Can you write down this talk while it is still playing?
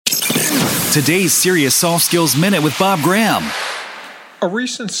Today's Serious Soft Skills Minute with Bob Graham. A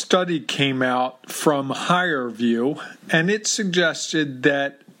recent study came out from HireVue, and it suggested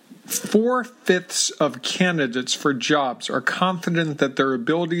that 4/5 of candidates for jobs are confident that their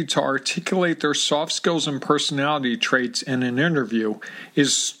ability to articulate their soft skills and personality traits in an interview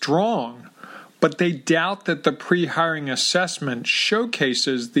is strong, but they doubt that the pre-hiring assessment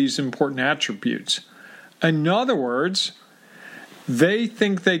showcases these important attributes. In other words, they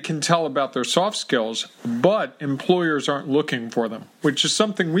think they can tell about their soft skills, but employers aren't looking for them, which is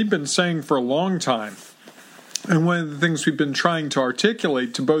something we've been saying for a long time. And one of the things we've been trying to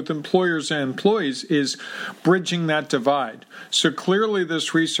articulate to both employers and employees is bridging that divide. So clearly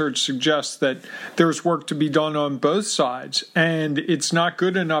this research suggests that there's work to be done on both sides, and it's not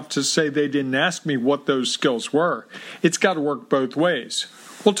good enough to say they didn't ask me what those skills were. It's got to work both ways.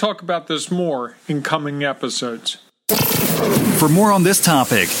 We'll talk about this more in coming episodes. For more on this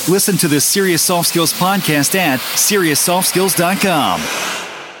topic, listen to the Serious Soft Skills podcast at SeriousSoftSkills.com.